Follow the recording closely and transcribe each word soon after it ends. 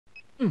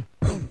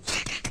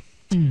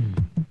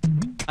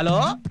Hello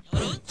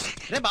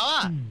రే బావా,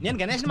 నేను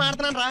గణేష్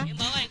మాడుతున్నాను రా.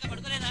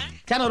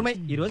 చాలా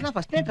ఈ రోజు నా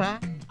ఫస్ట్ నైట్ రా.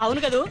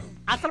 అవును కదూ,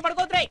 అసలు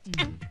పడుకోవద్దురా.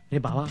 రే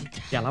బావా,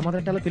 ఎలా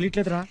మొదలెట్టాలో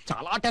తెలియట్లేదురా,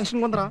 చాలా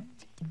టెన్షన్ ఉందిరా.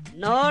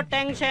 No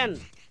tension.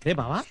 రే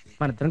బావా,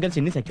 మన ఇద్దరం కలిసి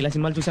ఎన్ని సకిలా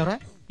సినిమాలు చూసావరా?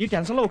 ఈ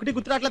టెన్షన్ లో ఒకటి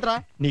గుర్తు రావట్లేదురా.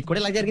 నీకు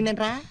కూడా ఇలా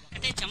జరిగిందేంట్రా?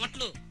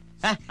 చెమట్లు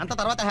అంత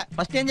తర్వాత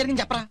ఫస్ట్ ఏం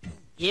జరిగింది చెప్పరా?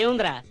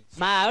 ఏముందిరా,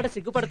 మా ఆవిడ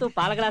సిగ్గుపడుతూ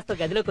పాల గ్లాస్తో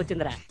గదిలోకి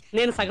వచ్చిందిరా.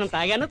 నేను సగం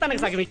తాగాను,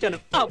 తనకు సగం ఇచ్చాను.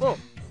 అబ్బో,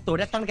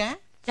 తోడెత్తానుగా.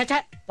 చచ్చా,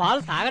 పాలు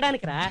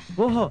తాగడానికి రా.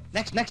 ఓహో,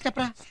 నెక్స్ట్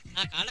చెప్పరా?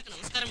 నా కాళ్ళకు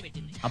నమస్కారం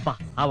పెట్టింది. అబ్బా,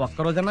 ఆ ఒక్క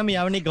రోజన్నా మీ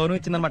ఆవిడ నీకు గౌరవం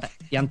ఇచ్చిందనమాట.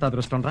 ఎంత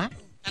అదృష్టం రా.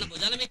 తన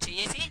భుజాల మీద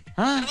చేసి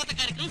తర్వాత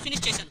కార్యక్రమం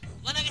ఫినిష్ చేశాను.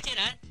 అలాగే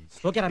చేయరా.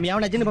 ఓకేరా, మీ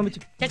ఆవిడ అజ్జిని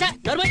పంపించు. చచ్చా,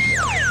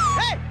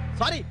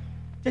 సారీ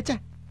చచ్చా,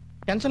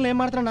 టెన్షన్లో ఏం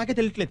మాడుతున్నా నాకే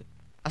తెలియట్లేదు.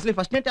 అసలు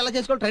ఫస్ట్ నైట్ ఎలా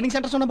చేసుకోవాలి? ట్రైనింగ్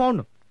సెంటర్స్ ఉన్నా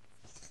బాగుండు.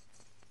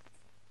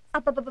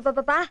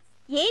 అబ్బబ్బబ్బబ్బా,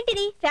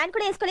 ఏంటిది? ఫ్యాన్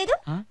కూడా వేసుకోలేదు.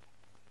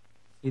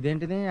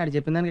 ఇదేంటిది? ఆడు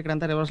చెప్పిన దానికి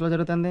ఇక్కడంతా రివర్స్ లో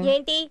జరుగుతుంది.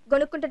 ఏంటి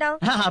గొనుక్కుంటున్నావు?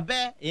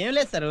 అబ్బే ఏం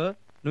లేదు సార్,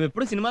 నువ్వు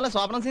ఎప్పుడు సినిమాలో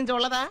స్వప్నం సీన్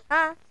చూడలేదా?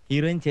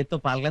 హీరోయిన్ చేత్తో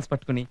పాల గ్లాస్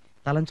పట్టుకుని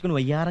తలంచుకుని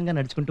వయ్యారంగా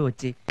నడుచుకుంటూ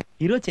వచ్చి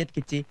హీరో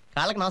చేతికిచ్చి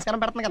కాళ్ళకి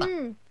నమస్కారం పెడుతుంది కదా.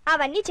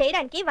 అవన్నీ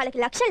చేయడానికి వాళ్ళకి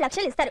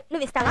లక్షలు ఇస్తారు.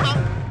 నువ్వు ఇస్తావా?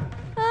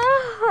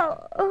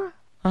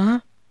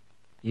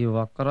 ఈ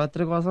ఒక్క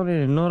రాత్రి కోసం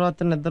నేను ఎన్నో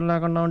రాత్రి నిద్ర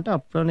లేకుండా ఉంటే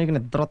అప్పుడు నీకు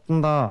నిద్ర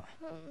వస్తుందా?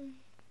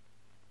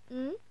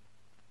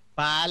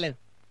 పాలు,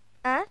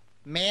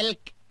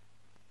 మిల్క్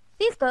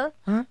తీసుకో.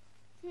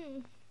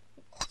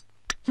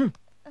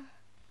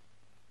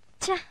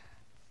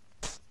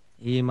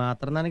 ఈ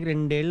మాత్రం దానికి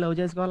 2 ఏళ్ళు లవ్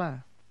చేసుకోవాలా?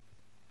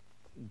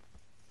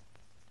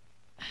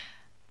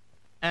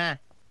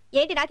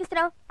 ఏంటి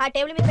నాకిస్తున్నావు? ఆ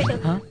టేబుల్ మీద పెట్టు.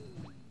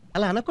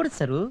 అలా అనకూడదు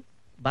సారు.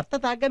 భర్త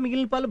తాగ్గా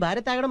మిగిలిన పాలు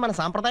భార్య తాగడం మన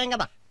సాంప్రదాయం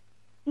కదా.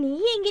 నీ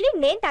ఎంగిలి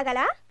నేను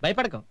తాగాలా?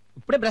 భయపడకు,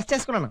 ఇప్పుడే బ్రష్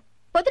చేసుకున్నాను.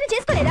 పొద్దున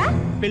చేసుకోలేదా?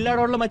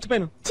 పిల్లాడోళ్ళలో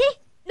మర్చిపోయాను. ఛీ,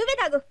 నువ్వే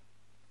తాగు.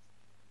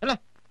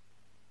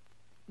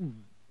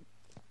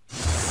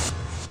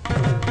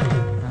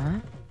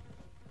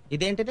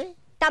 ఇదేంటిది?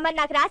 తమరు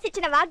నాకు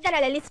రాసిచ్చిన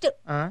వాగ్దానాల లిస్టు.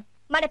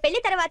 మన పెళ్లి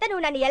తర్వాత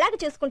నువ్వు నన్ను ఎలాగ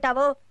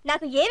చూసుకుంటావో,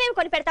 నాకు ఏమేమి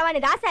కొని పెడతావో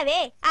అని రాసావే,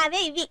 అవే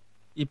ఇవి.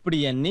 ఇప్పుడు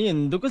ఇవన్నీ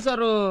ఎందుకు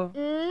సారు?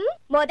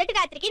 మొదటి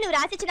రాత్రికి నువ్వు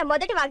రాసిచ్చిన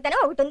మొదటి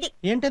వాగ్దానం ఒకటి ఉంది.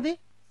 ఏంటది?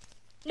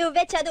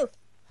 నువ్వే చదువు.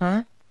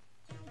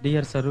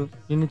 డియర్ సరు,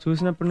 నిన్ను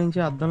చూసినప్పటి నుంచి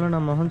అద్దంలో నా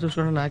మొహం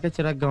చూసుకోవడం నాకే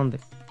చిరాగ్గా ఉంది.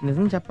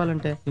 నిజం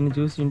చెప్పాలంటే నిన్ను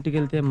చూసి ఇంటికి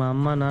వెళ్తే మా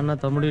అమ్మ, నాన్న,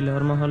 తమ్ముడు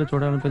ఎవరి మొహాలు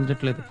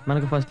చూడాలనిపించట్లేదు.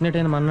 మనకు ఫస్ట్ నైట్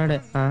అయిన మన్నాడే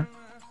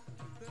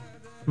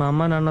మా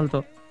అమ్మ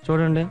నాన్నలతో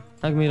చూడండి,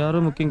 నాకు మీరెవరూ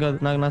ముఖ్యం కాదు,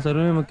 నాకు నా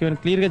సరువే ముఖ్యమని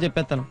క్లియర్ గా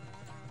చెప్పేస్తాను.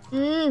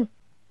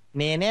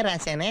 నేనే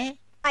రాశానే.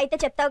 అయితే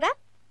చెప్తావుగా?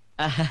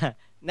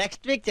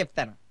 నెక్స్ట్ వీక్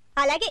చెప్తాను.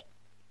 అలాగే,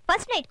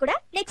 ఫస్ట్ నైట్ కూడా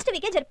నెక్స్ట్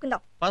వీకే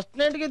జరుపుకుందాం. ఫస్ట్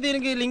నైట్ కి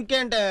దీనికి లింక్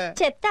ఏంటే?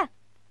 చెప్తా.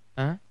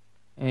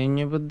 ఏం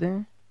చెప్పుద్ది?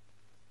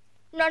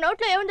 నా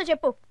నోట్లో ఏముందో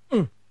చెప్పు.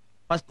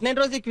 ఫస్ట్ నైట్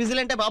రోజు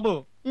క్విజిల్ అంటే బాబు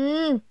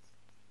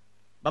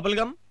బబుల్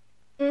గమ్,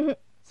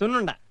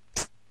 సున్నుండా,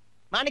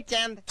 మాణిక్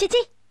చాంద్.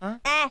 చిచి,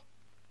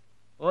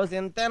 ఓ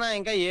సింతేనా?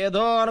 ఇంకా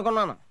ఏదో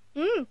అనుకున్నాను.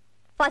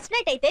 ఫస్ట్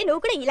నైట్ అయితే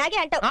నువ్వు కూడా ఇలాగే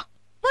అంటావు.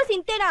 ఓ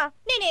సింతేనా,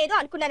 నేనేదో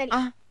అనుకున్నానని.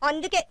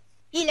 అందుకే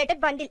ఈ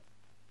లెటర్ బండిల్.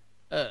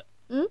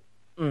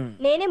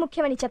 నేనే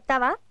ముఖ్యమని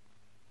చెప్తావా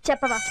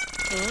చెప్పవా?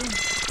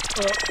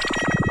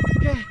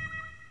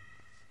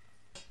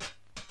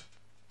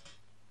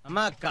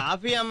 అమ్మా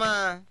కాఫీ. అమ్మా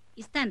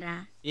ఇస్తాన్రా.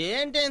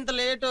 ఏంటి ఇంత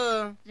లేటు?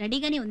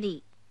 రెడీగానే ఉంది.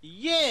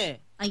 ఇయ్యే.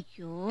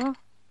 అయ్యో,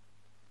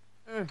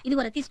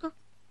 ఇదిగోరా తీసుకో.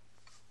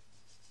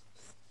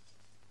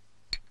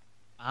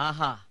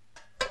 ఆహా,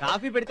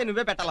 కాఫీ పెడితే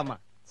నువ్వే పెట్టాలమ్మా.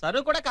 సరు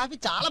కూడా కాఫీ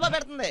చాలా బాగా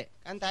పెడుతుంది,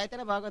 కానీ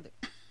తాగితేనే బాగోదు.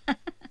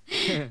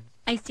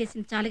 ఐస్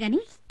చేసింది చాలు గాని.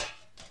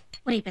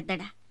 ఒరే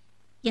పెద్దడా,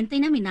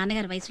 ఎంతైనా మీ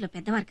నాన్నగారు వయసులో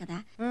పెద్దవారు కదా,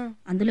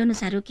 అందులోనూ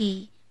సరుకి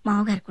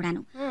మావగారు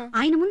కూడాను.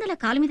 ఆయన ముందు అలా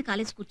కాలు మీద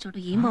కాలేసి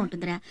కూర్చోవడం ఏం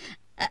బాగుంటుందిరా.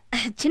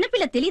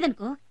 చిన్నపిల్ల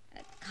తెలియదనుకో,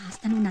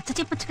 కాస్త నువ్వు నచ్చ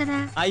చెప్పొచ్చు కదా.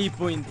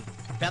 అయిపోయింది,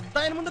 పెద్ద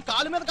ఆయన ముందు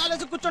కాలు మీద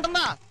కాలేసి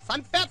కూర్చుంటుందా?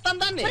 సంపేస్తాను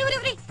దాన్ని.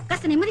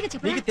 కాస్త నెమ్మదిగా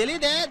చెప్పు. నీకు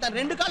తెలియదే, దాని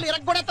 2 కాళ్ళు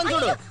ఇరగ్గొడేస్తాను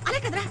చూడు. అలా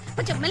కదరా,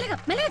 కొంచెం మెల్లగా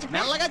మెల్లగా చెప్పు.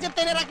 మెల్లగా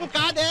చెప్తేనే రకం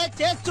కాదే,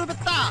 చేసి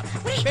చూపిస్తా.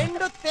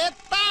 పెండు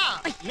తెస్తా.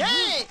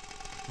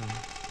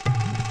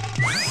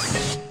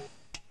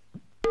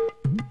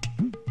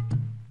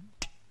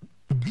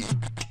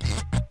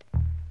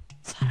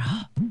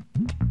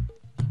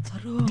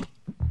 సరు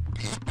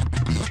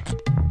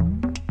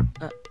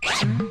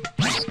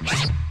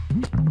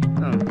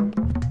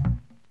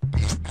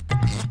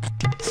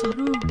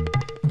సరు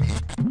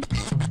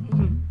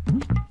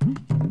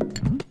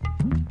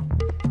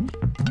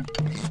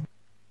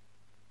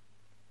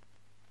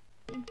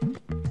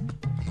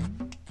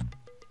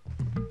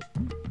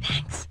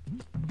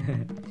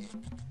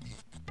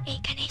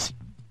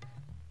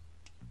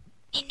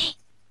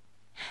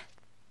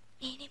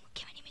నేనే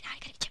ముఖ్యమని మీ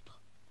నాన్నగారికి చెప్పు,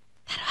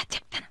 తర్వాత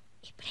చెప్తాను.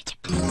 ఇప్పుడే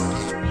చెప్పు.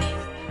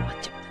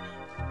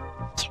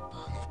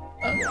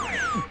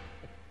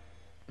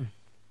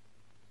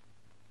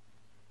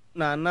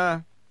 నాన్న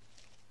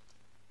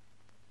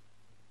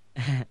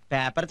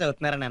పేపర్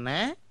చదువుతున్నారా నాన్న?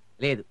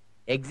 లేదు,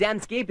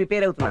 ఎగ్జామ్స్ కి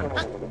ప్రిపేర్ అవుతున్నాను.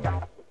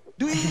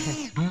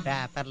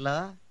 పేపర్ లో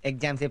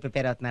ఎగ్జామ్స్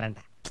ప్రిపేర్ అవుతున్నారంట.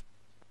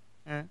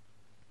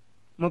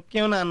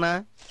 ముఖ్యం నాన్న.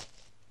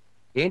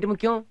 ఏంటి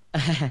ముఖ్యం?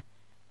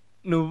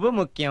 నువ్వు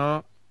ముఖ్యం,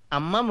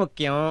 అమ్మ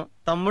ముఖ్యం,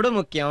 తమ్ముడు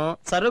ముఖ్యం,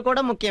 సరువు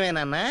కూడా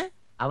ముఖ్యమేనా?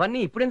 అవన్నీ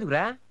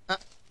ఇప్పుడెందుకురా?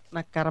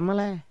 నా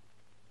కర్మలే,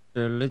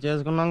 పెళ్లి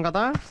చేసుకున్నాం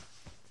కదా.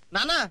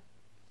 నానా,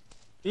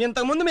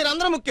 ఇంతకుముందు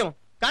మీరందరూ ముఖ్యం,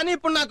 కానీ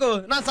ఇప్పుడు నాకు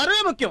నా సర్వే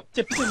ముఖ్యం.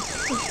 చెప్పి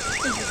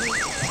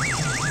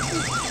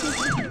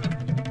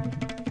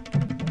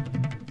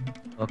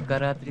ఒక్క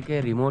రాత్రికే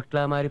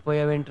రిమోట్లా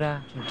మారిపోయావేంట్రా?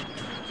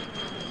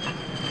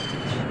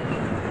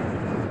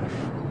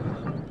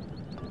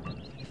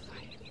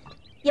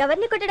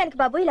 ఎవరిని కొట్టడానికి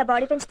బాబు ఇలా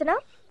బాడీ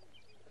పెంచుతున్నావు?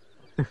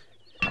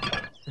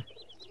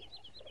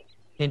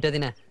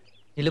 ఏంటోదినా,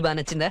 ఇల్లు బాగా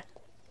నచ్చిందా?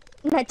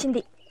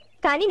 నచ్చింది,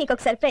 కానీ నీకు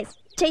ఒక సర్ప్రైజ్.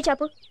 చేయి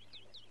చాపు.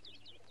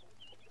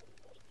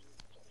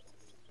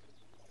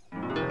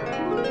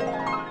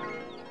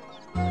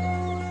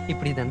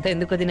 ఇప్పుడు ఇదంతా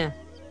ఎందుకు వదినా?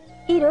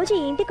 ఈ రోజు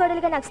ఈ ఇంటి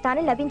కోడలుగా నాకు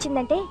స్థానం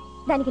లభించిందంటే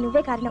దానికి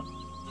నువ్వే కారణం.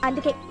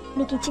 అందుకే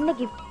నీకు ఈ చిన్న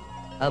గిఫ్ట్.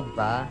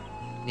 అబ్బా,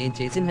 నేను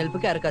చేసిన హెల్ప్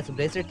కి అరకాసు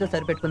బ్రేస్లెట్ తో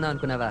సరిపెట్టుకుందాం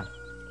అనుకున్నావా?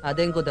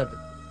 అదేం కుదరదు.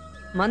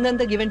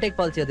 మందంతా గివ్ అండ్ టేక్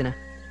పాలసీ వదినా.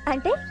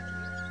 అంటే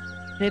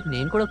రేపు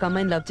నేను కూడా ఒక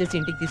అమ్మాయిని లవ్ చేసి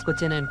ఇంటికి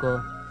తీసుకొచ్చాను అనుకో,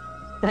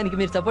 దానికి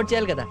మీరు సపోర్ట్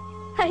చేయాలి కదా.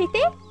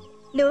 అయితే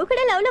నువ్వు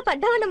కూడా లవ్ లో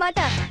పడ్డావన్నమాట.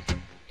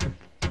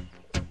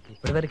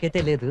 ఇప్పటి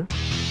వరకైతే లేదు,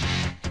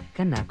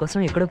 కానీ నా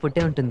కోసం ఎక్కడో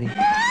పుట్టే ఉంటుంది.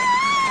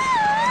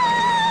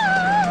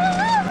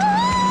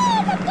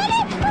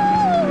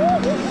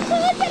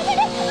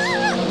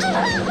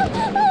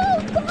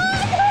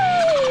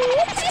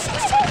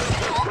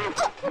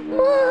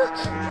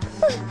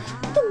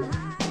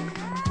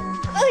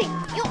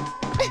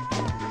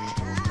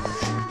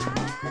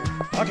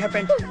 What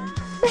happened?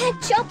 Bad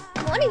job.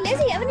 Morning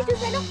లేసి ఎవరిని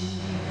చూసాను?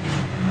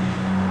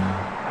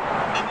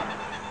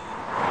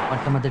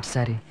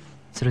 మొట్టమొదటిసారి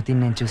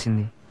శృతిని నేను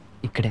చూసింది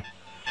ఇక్కడే.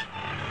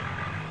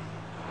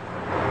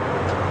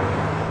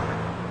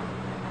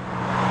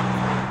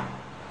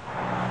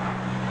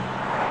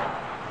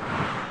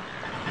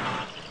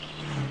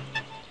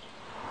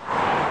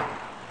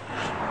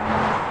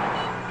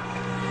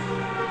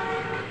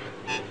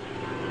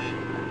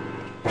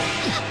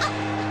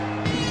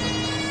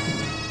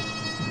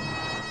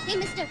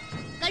 మిస్టర్,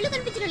 కళ్ళు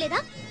కనిపించడం లేదా?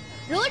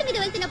 రోడ్డు మీద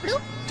వెళ్తున్నప్పుడు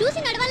చూసి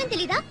నడవాలని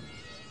తెలీదా?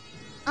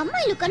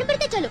 అమ్మాయిలు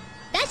కనపడితే చాలు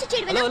డాష్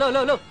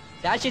ఇచ్చేయడం.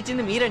 డాష్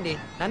ఇచ్చింది మీరండి,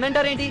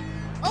 నన్నంటారేంటి?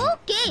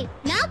 ఓకే,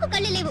 నాకు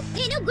కళ్ళు లేవు,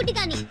 నేను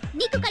గుడ్డిదాన్ని.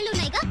 నీకు కళ్ళు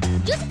ఉన్నాయిగా,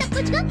 చూసి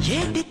తప్పొచ్చుగా.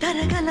 ఏటి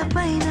తరగల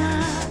పైన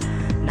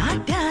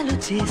నాట్యాలు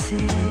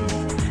చేసే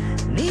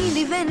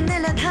నీలి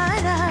వెన్నెల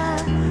ధార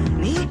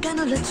నీ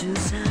కనుల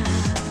చూసా.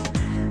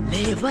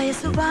 లే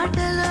వయసు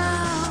బాటలో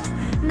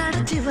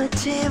నడిచి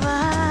వచ్చేవా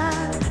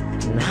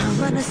నా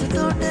మనసు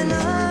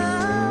తోటలో.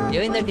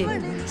 ఏమైందండి,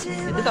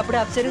 ఎందుకు అప్పుడే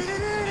ఆప్చారు?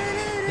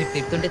 మీరు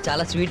తిడుతుంటే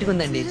చాలా స్వీట్గా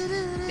ఉందండి.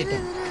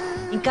 తిట్టండి,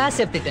 ఇంకా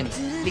సేపు తిట్టండి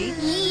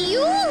ప్లీజ్.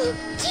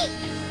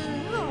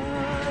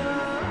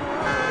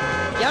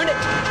 ఏమండి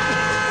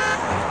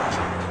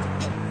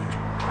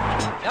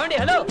ఏమండి,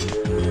 హలో.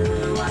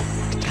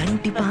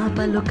 కంటి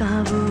పాపలు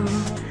కావు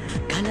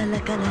కలల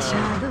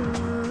కలశాలు.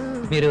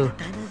 మీరు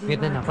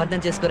నన్ను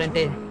అపార్థం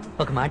చేసుకోరంటే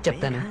ఒక మాట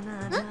చెప్తాను.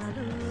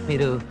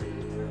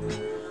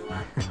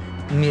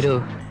 మీరు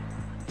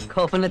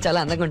కోపంలో చాలా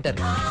అందంగా ఉంటారు.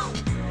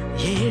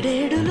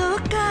 ఏడేడు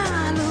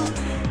లోకాలు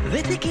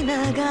వెతికినా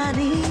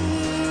గాని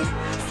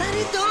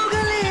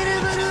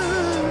సరితూగలేరెవరు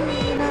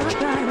నా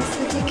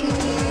ప్రాణసఖికి,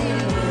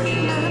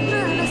 నా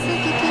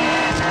ప్రాణసఖికి.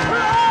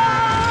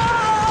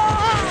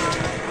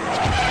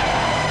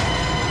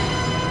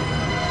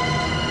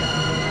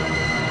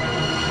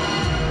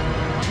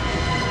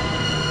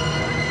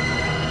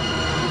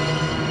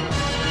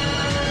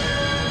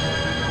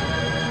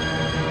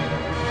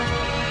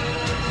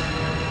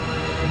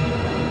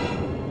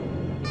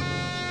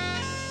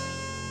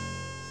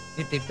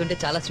 మీరు తిడుతుంటే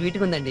చాలా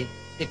స్వీట్గా ఉందండి.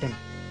 తిట్టండి,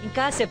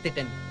 ఇంకా సేపు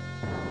తిట్టండి.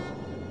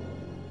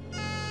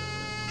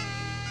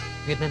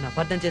 మీరు నన్ను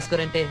అపార్థం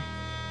చేసుకోరంటే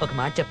ఒక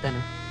మాట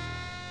చెప్తాను.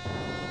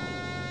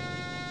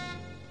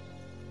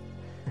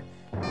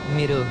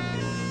 మీరు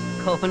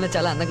కోపంలో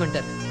చాలా అందంగా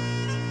ఉంటారు.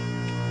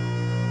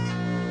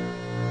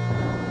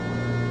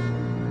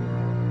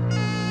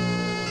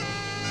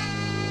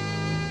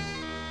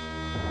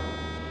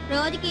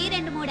 రోజుకి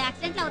 2-3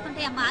 యాక్సిడెంట్లు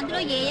అవుతుంటాయమ్మా,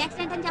 అందులో ఏ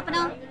యాక్సిడెంట్ అని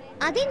చెప్పను?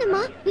 అదేనమ్మా,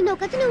 నిన్న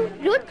ఒకతను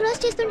రోడ్ క్రాస్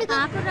చేస్తుండగా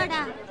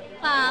ఆకురాడా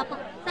పాపం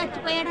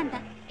చచ్చిపోయాడంట.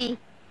 ఏ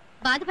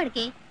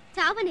బాధపడకే,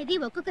 చావు అనేది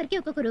ఒక్కొక్కరికి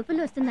ఒక్కొక్క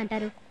రూపంలో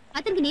వస్తుందంటారు.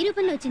 అతనికి నీ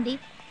రూపంలో వచ్చింది,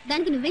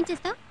 దానికి నువ్వేం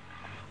చేస్తావు?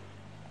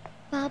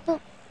 పాపం,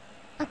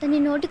 అతన్ని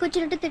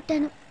నోటికొచ్చినట్టు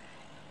తిట్టాను.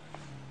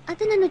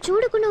 అతను నన్ను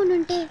చూడకుండా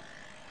ఉండుంటే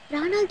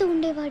ప్రాణాలతో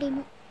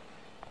ఉండేవాడేమో.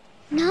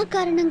 నా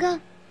కారణంగా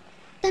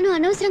తను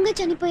అనవసరంగా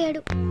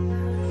చనిపోయాడు.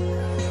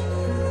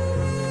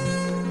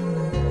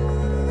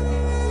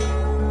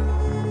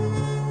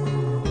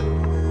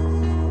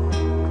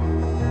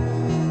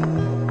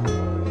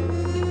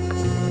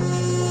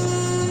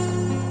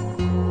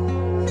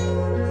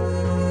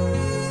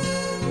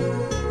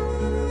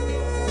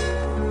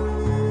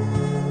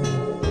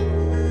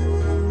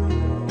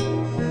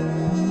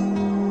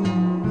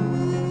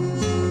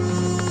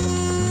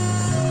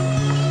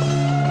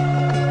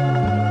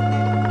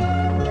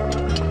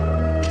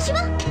 శివ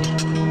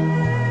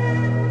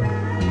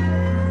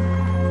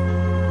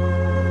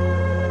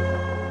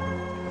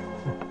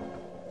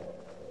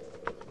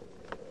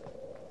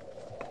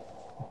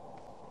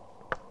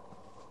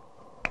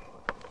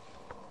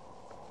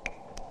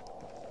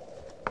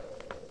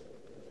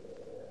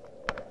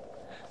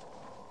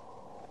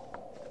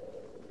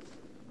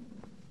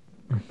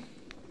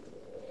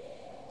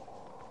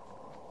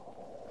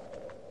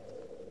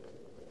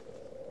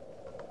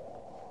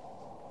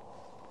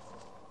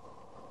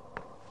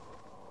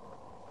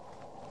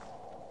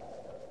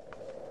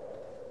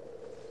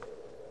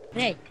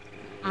రే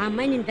ఆ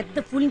అమ్మాయి నేను పెద్ద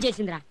ఫూలింగ్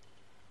చేసిందిరా.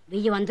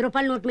 100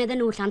 రూపాయల నోట్ మీద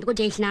నువ్వు సంతకం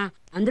చేసినా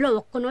అందులో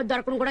ఒక్క నోట్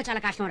దొరకడం కూడా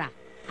చాలా కష్టం రా.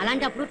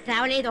 అలాంటప్పుడు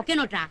ట్రావెల్ అయ్యేది ఒకే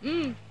నోట్ రా.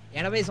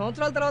 80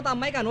 సంవత్సరాల తర్వాత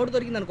అమ్మాయికి ఆ నోటు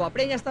దొరికింది అనుకో,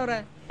 అప్పుడేం చేస్తావురా?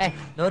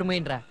 నోరు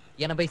మూయండిరా.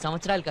 80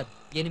 సంవత్సరాలు కాదు,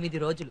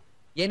 8 రోజులు.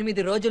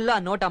 8 రోజుల్లో ఆ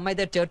నోట్ అమ్మాయి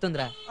దగ్గర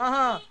చేరుతుందిరా.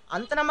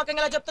 అంత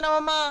నమ్మకంగా ఎలా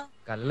చెప్తున్నావమ్మా?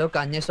 కల్లో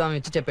ఆంజనేయస్వామి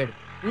వచ్చి చెప్పాడు.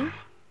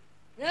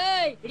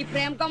 ఇది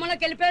ప్రేమ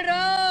కమలోకి వెళ్ళిపోయాడు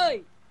రోయ్.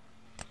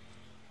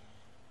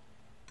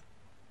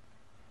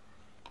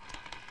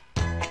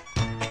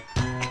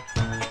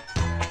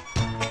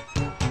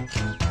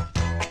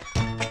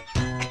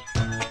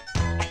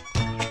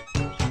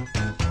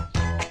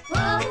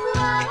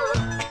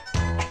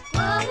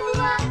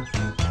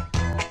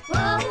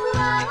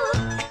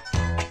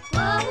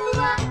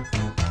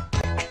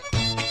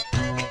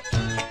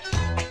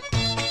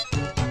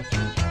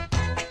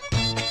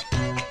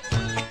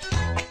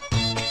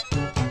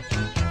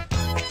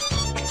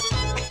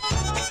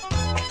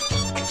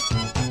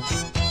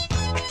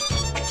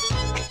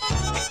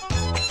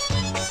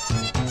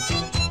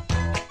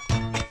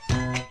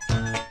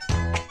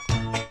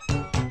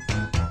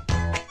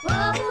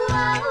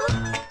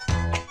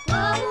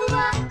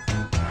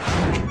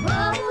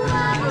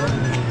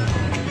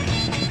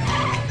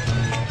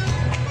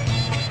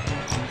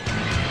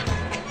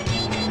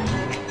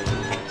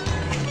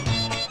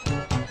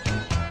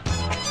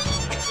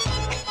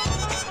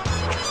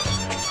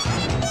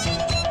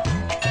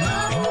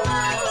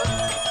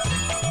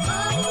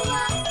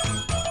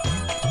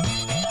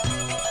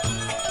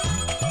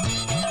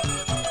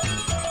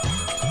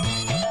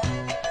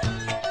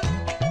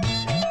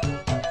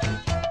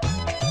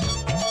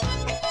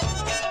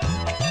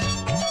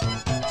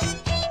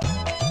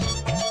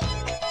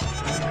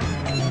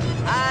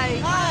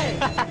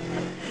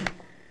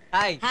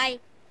 హాయ్.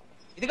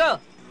 ఇదిగో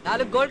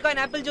 4 గోల్డ్ కాయిన్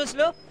యాపిల్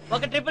జ్యూస్లు,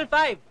 1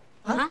 555.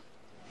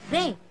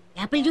 రే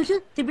యాపిల్ జ్యూస్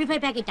 555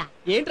 ప్యాకెటా?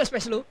 ఏంట్రా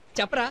స్పెషల్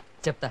చెప్పరా?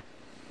 చెప్తా.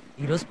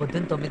 ఈ రోజు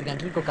పొద్దున్న 9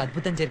 గంటలకు ఒక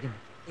అద్భుతం జరిగింది.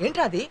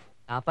 ఏంట్రా అది?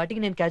 ఆ పాటికి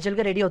నేను క్యాజువల్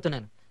గా రెడీ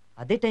అవుతున్నాను.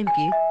 అదే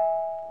టైంకి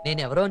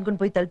నేను ఎవరో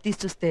అనుకుని పోయి తలుపు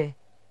తీసి చూస్తే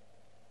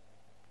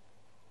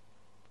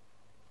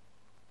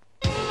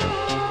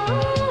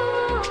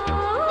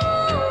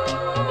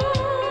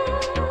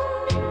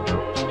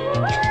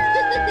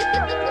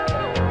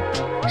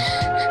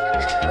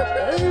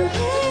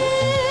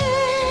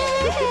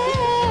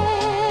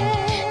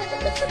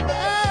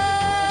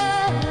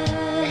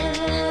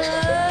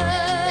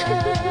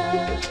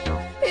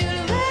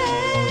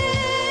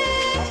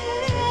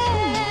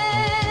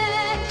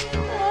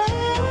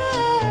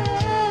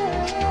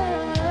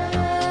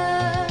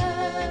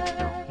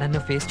నన్ను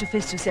ఫేస్ టు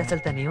ఫేస్ చూసి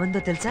అసలు తను ఏముందో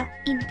తెలుసా?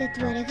 ఇంత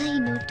త్వరగా ఈ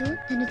నోటు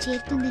తను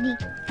చేరుతుందని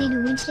నేను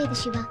ఊహించలేదు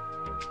శివ.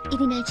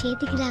 ఇది నా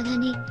చేతికి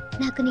రాగానే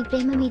నాకు నీ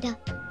ప్రేమ మీద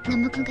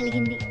నమ్మకం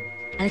కలిగింది.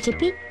 అలా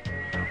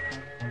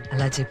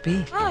చెప్పి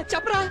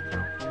చెప్పరా,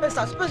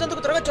 సస్పెన్స్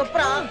ఎందుకు, త్వరగా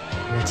చెప్పరా.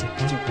 అలా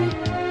చెప్పి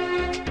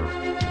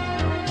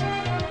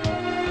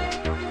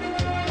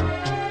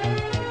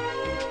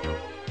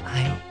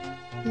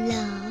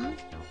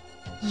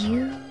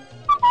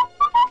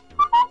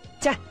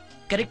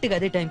కరెక్ట్ గా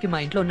అదే టైంకి మా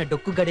ఇంట్లో ఉన్న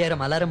డొక్కు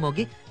గడియారం అలారం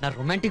మోగి నా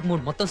రొమాంటిక్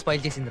మూడ్ మొత్తం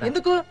స్పాయిల్ చేసింది.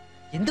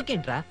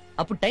 ఎందుకేంట్రా?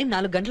 అప్పుడు టైం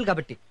 4 గంటలు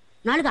కాబట్టి.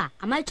 4గా?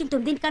 అమ్మాయి వచ్చింది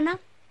 9 కన్నా.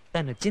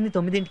 తను వచ్చింది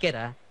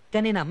 9ంటికేరా,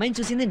 కానీ నేను అమ్మాయిని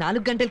చూసింది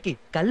 4 గంటలకి.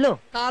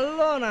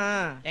 కల్లోనా?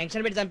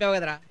 టెన్షన్ పెట్టి చంపావు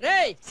కదరా.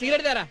 రేయ్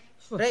సిగరెట్ దారా.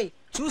 రేయ్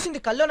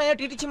చూసింది కల్లోనయ్యా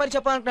టీటీచ్చి మరి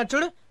చెప్పాలంటున్నాడు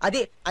చూడు.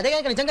 అదే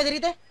కనుక నిజంగా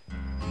జరిగితే?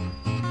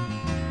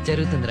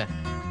 జరుగుతుందిరా,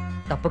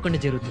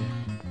 తప్పకుండా జరుగుతుంది.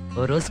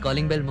 ఓ రోజు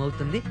కాలింగ్ బెల్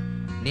మోగుతుంది,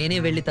 నేనే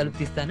వెళ్ళి తలుపు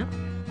తీస్తాను.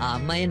 ఆ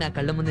అమ్మాయి నా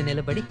కళ్ళ ముందు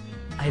నిలబడి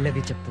ఐ లవ్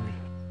యూ చెప్తుంది.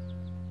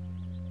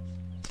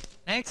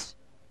 నెక్స్ట్.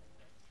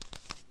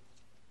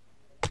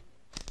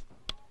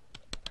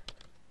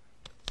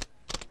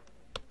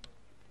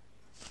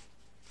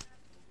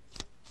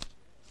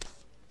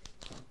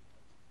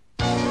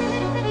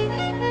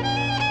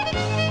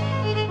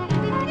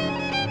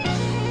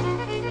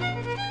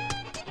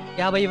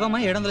 యాభై ఇవ్వమ్మా,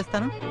 700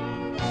 ఇస్తాను.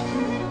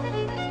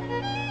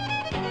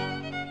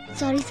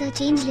 సారీ సార్,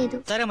 చేంజ్ లేదు.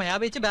 సరే అమ్మా,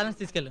 50 ఇచ్చి బ్యాలెన్స్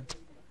తీసుకెళ్ళు.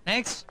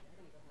 నెక్స్ట్.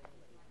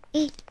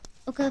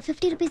 ఒక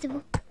 50 రూపీస్ ఇవ్వు.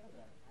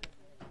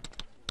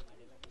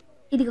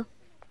 ఇదిగో.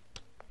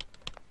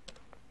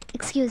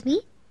 Excuse me,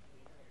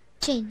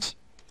 change.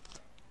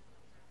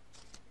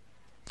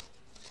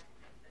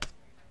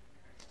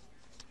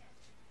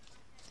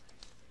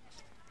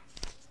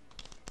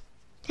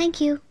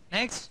 Thank you.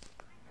 Next.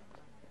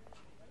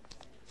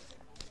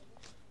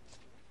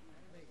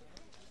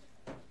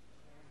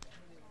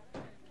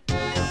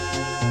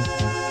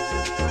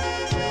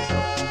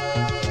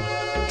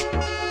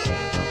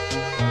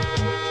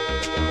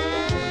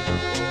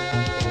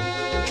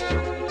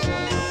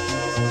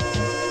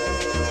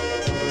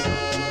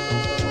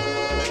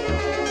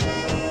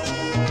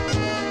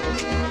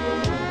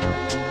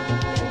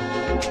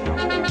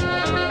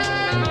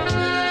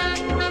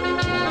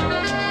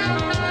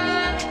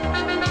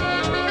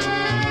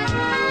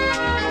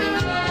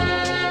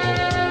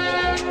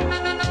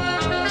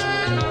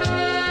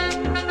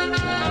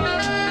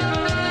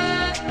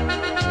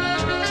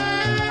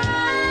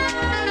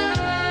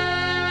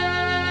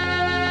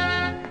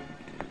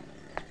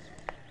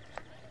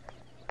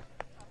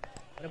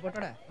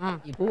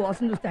 ఈ పువ్వు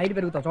వాసన చూస్తే హైట్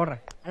పెరుగుతావు చూడరా.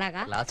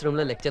 అలాగా క్లాస్ రూమ్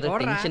లో లెక్చరర్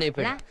చూడరా. టెన్షన్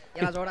అయిపోయాడు.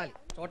 ఇలా చూడాలి,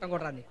 చూడటం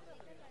కూడా రాంది.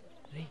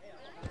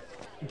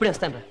 ఇప్పుడే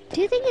వస్తాను రా. Do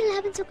you think it'll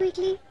happen so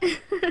quickly?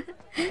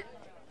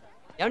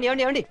 ఏమండి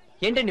ఏమండి ఏమండి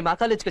ఏంటండి మా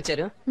కాలేజ్కి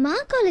వచ్చారు? మా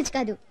కాలేజ్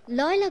కాదు,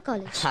 లాయలా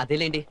కాలేజ్.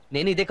 అదేలేండి,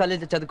 నేను ఇదే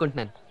కాలేజ్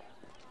చదువుకుంటున్నాను.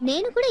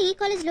 నేను కూడా ఈ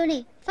కాలేజ్ లోనే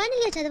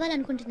ఫైనల్ ఇయర్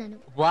చదవాలనుకుంటున్నాను.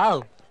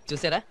 వావ్,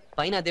 చూసారా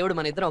పైన దేవుడు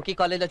మన ఇద్దరం ఒకే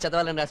కాలేజ్ లో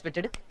చదవాలని రాసి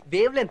పెట్టాడు.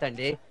 వేవ్ లెంత్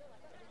అండి.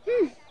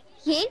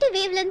 ఏంటి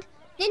వేవ్ లెంత్?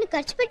 నేను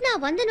ఖర్చు పెట్టిన ఆ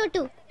 100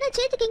 నోటు నా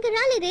చేతికి ఇంకా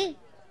రాలేదే.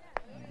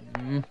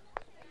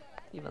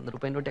 ఈ 100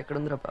 రూపాయల నోట్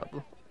ఎక్కడుందిరా బాబు?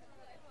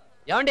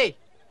 ఏమండి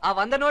ఆ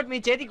 100 నోట్ మీ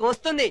చేతికి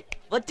వస్తుంది,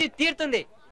 వచ్చి తీరుతుంది.